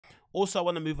Also, I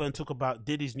want to move on and talk about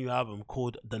Diddy's new album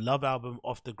called The Love Album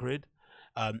Off the Grid.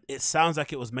 It sounds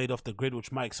like it was made off the grid,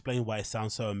 which might explain why it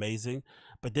sounds so amazing.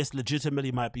 But this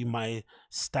legitimately might be my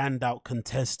standout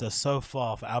contester so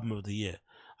far for album of the year.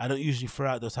 I don't usually throw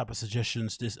out those type of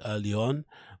suggestions this early on,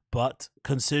 but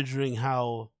considering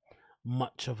how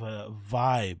much of a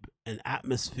vibe and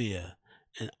atmosphere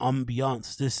and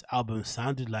ambiance this album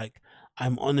sounded like,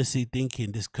 I'm honestly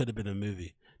thinking this could have been a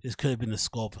movie. This could have been a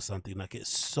score for something. Like, it's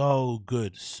so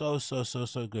good, so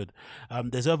good.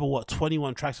 There's over what,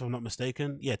 21 tracks if I'm not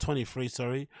mistaken. Yeah, 23.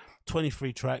 Sorry,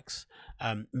 23 tracks.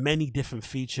 Many different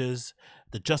features.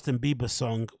 The Justin Bieber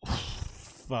song,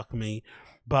 fuck me,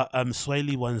 but Sway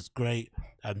Lee one's great.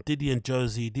 Diddy and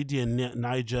Josie, Diddy and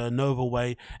Niger, Nova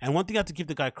Way, and one thing I have to give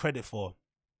the guy credit for,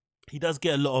 he does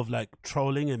get a lot of like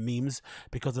trolling and memes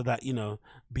because of that,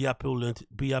 be up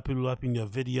in your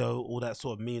video, all that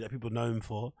sort of meme that people know him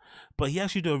for. But he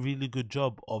actually do a really good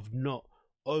job of not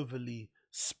overly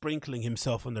sprinkling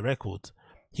himself on the record.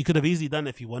 He could have easily done it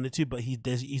if he wanted to, but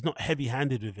he's not heavy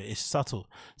handed with it. It's subtle.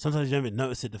 Sometimes you don't even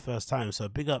notice it the first time. So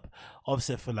big up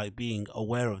Offset for like being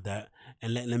aware of that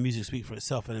and letting the music speak for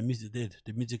itself. And the music did.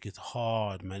 The music is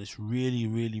hard, man. It's really,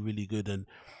 really, really good. And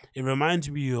it reminds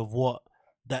me of what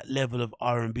that level of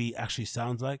R&B actually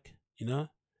sounds like, it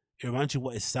reminds you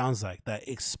what it sounds like, that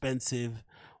expensive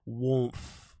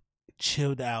warmth,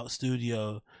 chilled out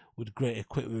studio with great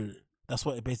equipment. That's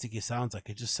what it basically sounds like.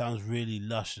 It just sounds really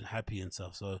lush and happy and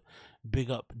stuff. So big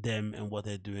up them and what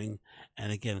they're doing.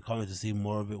 And again, can't wait to see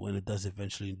more of it when it does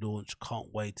eventually launch.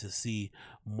 Can't wait to see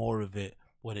more of it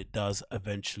when it does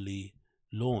eventually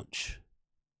launch.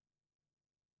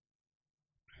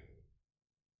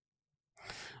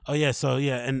 Oh yeah, so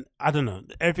yeah, and I don't know,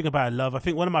 everything about it, love. I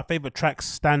think one of my favorite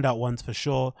tracks, standout ones for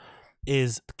sure,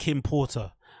 is Kim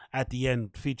Porter at the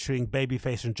end, featuring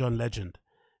Babyface and John Legend.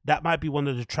 That might be one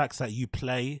of the tracks that you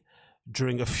play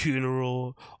during a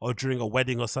funeral or during a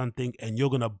wedding or something, and you're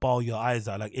gonna bawl your eyes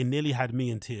out. Like, it nearly had me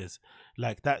in tears.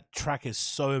 Like, that track is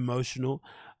so emotional.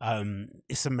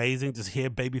 It's amazing to hear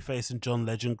Babyface and John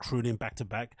Legend crooning back to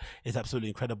back. It's absolutely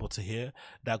incredible to hear.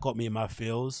 That got me in my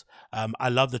feels. I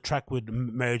love the track with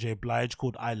Mary J. Blige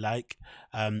called I Like.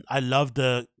 I love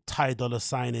the Ty Dolla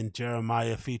Sign and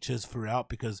Jeremiah features throughout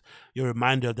because you're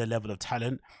reminded of their level of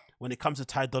talent. When it comes to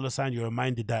Ty Dolla Sign, you're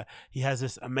reminded that he has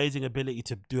this amazing ability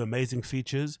to do amazing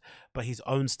features, but his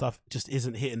own stuff just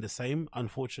isn't hitting the same,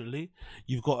 unfortunately.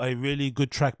 You've got a really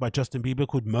good track by Justin Bieber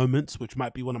called Moments, which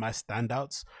might be one of my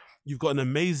standouts. You've got an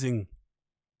amazing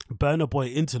Burner Boy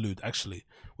interlude, actually,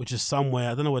 which is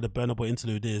somewhere, I don't know where the Burner Boy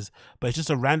interlude is, but it's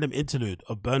just a random interlude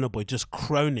of Burner Boy just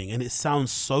croning, and it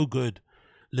sounds so good.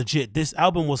 Legit, this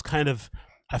album was kind of,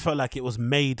 I felt like it was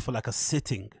made for like a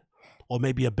sitting or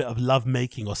maybe a bit of love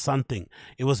making or something.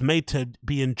 It was made to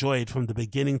be enjoyed from the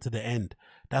beginning to the end.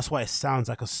 That's why it sounds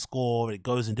like a score. It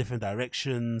goes in different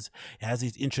directions. It has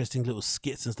these interesting little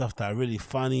skits and stuff that are really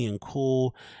funny and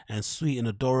cool and sweet and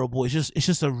adorable. It's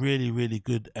just a really, really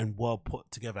good and well put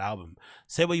together album.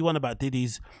 Say what you want about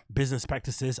Diddy's business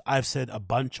practices. I've said a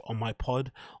bunch on my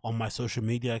pod, on my social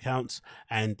media accounts,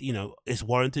 and it's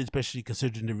warranted, especially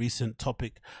considering the recent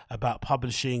topic about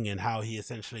publishing and how he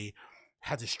essentially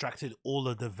has extracted all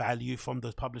of the value from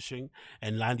the publishing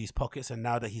and lined his pockets. And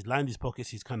now that he's lined his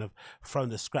pockets, he's kind of thrown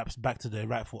the scraps back to their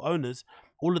rightful owners.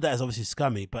 All of that is obviously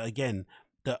scummy. But again,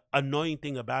 the annoying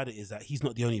thing about it is that he's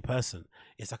not the only person.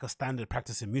 It's like a standard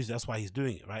practice in music. That's why he's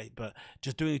doing it, right? But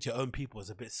just doing it to your own people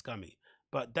is a bit scummy.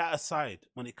 But that aside,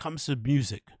 when it comes to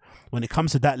music, when it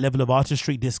comes to that level of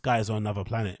artistry, this guy is on another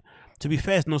planet. To be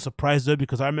fair, it's no surprise though,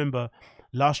 because I remember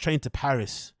Last Train to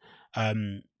Paris,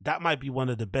 that might be one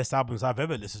of the best albums I've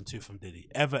ever listened to from Diddy,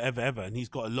 ever, and he's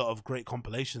got a lot of great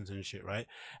compilations and shit, right?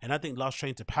 And I think Last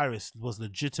Train to Paris was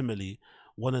legitimately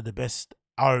one of the best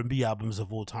R&B albums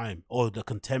of all time, or the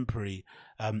contemporary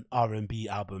R&B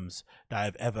albums that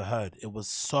I've ever heard. It was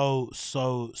so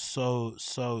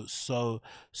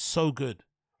good.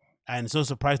 And it's so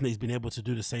surprising that he's been able to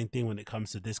do the same thing when it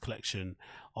comes to this collection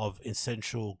of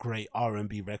essential great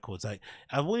R&B records. Like,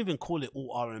 I won't even call it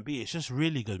all R&B. It's just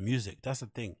really good music. That's the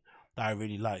thing that I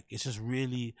really like. It's just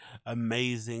really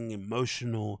amazing,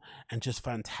 emotional, and just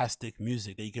fantastic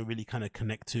music that you can really kind of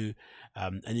connect to,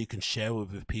 and you can share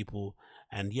with people.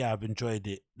 And yeah, I've enjoyed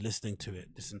it, listening to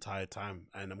it this entire time,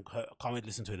 and I can't wait to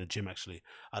listen to it in the gym. Actually,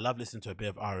 I love listening to a bit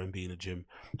of R&B in the gym.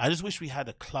 I just wish we had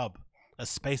a club, a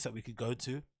space that we could go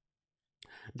to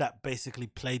that basically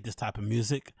played this type of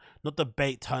music, not the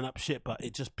bait turn up shit, but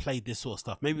it just played this sort of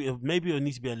stuff. Maybe it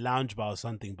needs to be a lounge bar or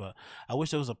something, but I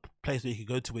wish there was a place where you could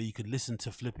go to where you could listen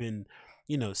to flipping,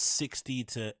 60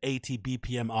 to 80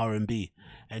 BPM R&B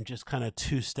and just kind of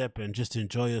two step and just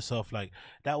enjoy yourself. Like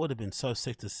that would have been so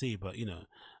sick to see. But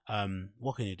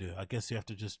what can you do? I guess you have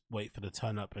to just wait for the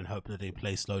turn up and hope that they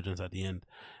play slow jams at the end.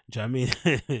 Do you know what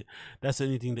I mean? That's the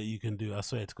only thing that you can do. I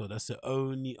swear to God, that's the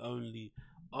only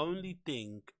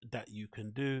thing that you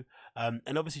can do.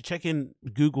 And obviously checking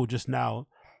Google just now,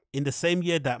 in the same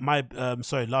year that my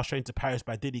Last Train to Paris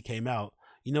by Diddy came out,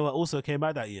 you know what also came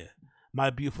out that year? My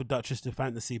Beautiful Duchess to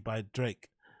Fantasy by Drake.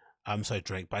 I'm sorry,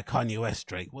 Drake, by Kanye West.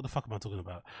 Drake. What the fuck am I talking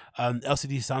about?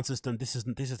 LCD Sound System. This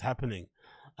is happening.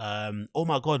 Oh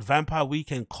my God, Vampire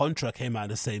Weekend Contra came out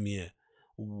the same year.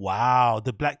 Wow,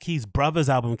 the Black Keys Brothers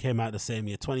album came out the same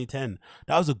year, 2010.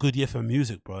 That was a good year for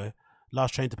music, bro.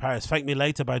 Last Train to Paris. Thank Me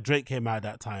Later by Drake came out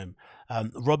that time.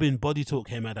 Robin Body Talk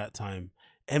came out that time.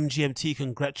 MGMT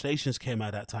Congratulations came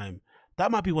out that time.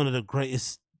 That might be one of the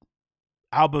greatest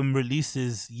album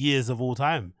releases years of all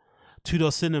time.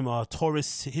 Tudor Cinema,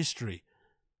 Tourist History.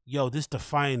 Yo, this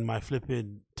defined my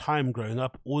flipping time growing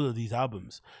up. All of these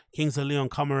albums. Kings of Leon,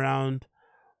 Come Around,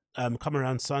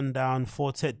 Sundown,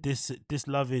 Fortet, This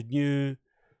Love Is New.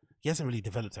 He hasn't really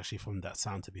developed actually from that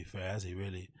sound, to be fair, has he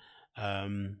really?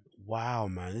 Wow,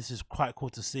 man, this is quite cool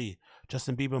to see.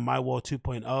 Justin Bieber, My World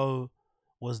 2.0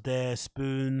 was there.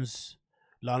 Spoons,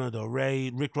 Lana Del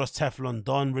Rey, Rick Ross, Teflon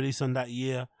Don released on that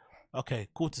year. Okay,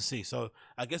 cool to see. So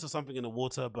I guess there's something in the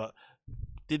water, but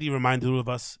Diddy reminded all of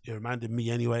us, it reminded me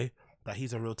anyway, that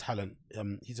he's a real talent.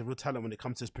 He's a real talent when it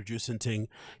comes to his producing thing.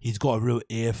 He's got a real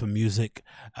ear for music.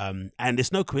 And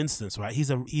it's no coincidence, right?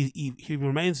 He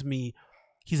reminds me,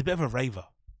 he's a bit of a raver.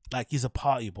 Like he's a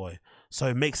party boy. So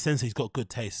it makes sense he's got good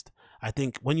taste. I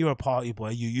think when you're a party boy,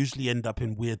 you usually end up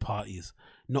in weird parties.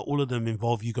 Not all of them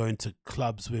involve you going to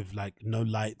clubs with like no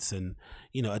lights and,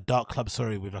 a dark club,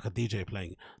 with like a DJ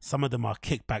playing. Some of them are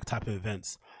kickback type of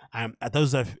events. At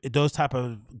those type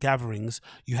of gatherings,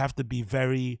 you have to be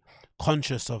very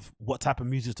conscious of what type of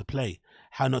music to play,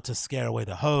 how not to scare away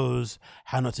the hoes,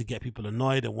 how not to get people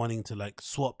annoyed and wanting to like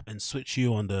swap and switch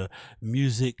you on the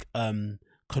music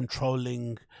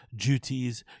controlling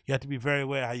duties. You have to be very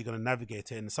aware how you're going to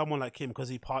navigate it. And someone like him, because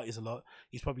he parties a lot,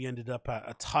 he's probably ended up at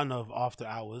a ton of after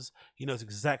hours. He knows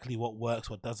exactly what works,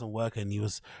 what doesn't work, and he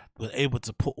was able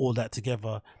to put all that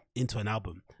together into an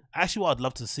album. Actually, what I'd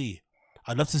love to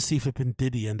see flipping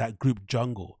Diddy and that group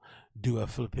Jungle do a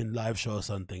flipping live show or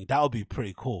something. That would be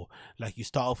pretty cool. Like you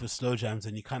start off with slow jams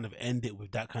and you kind of end it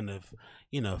with that kind of,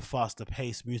 faster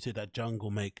paced music that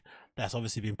Jungle make. That's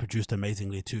obviously been produced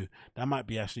amazingly too. That might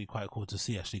be actually quite cool to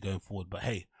see actually going forward. But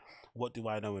hey, what do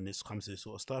I know when this comes to this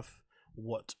sort of stuff?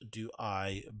 What do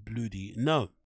I bloody know?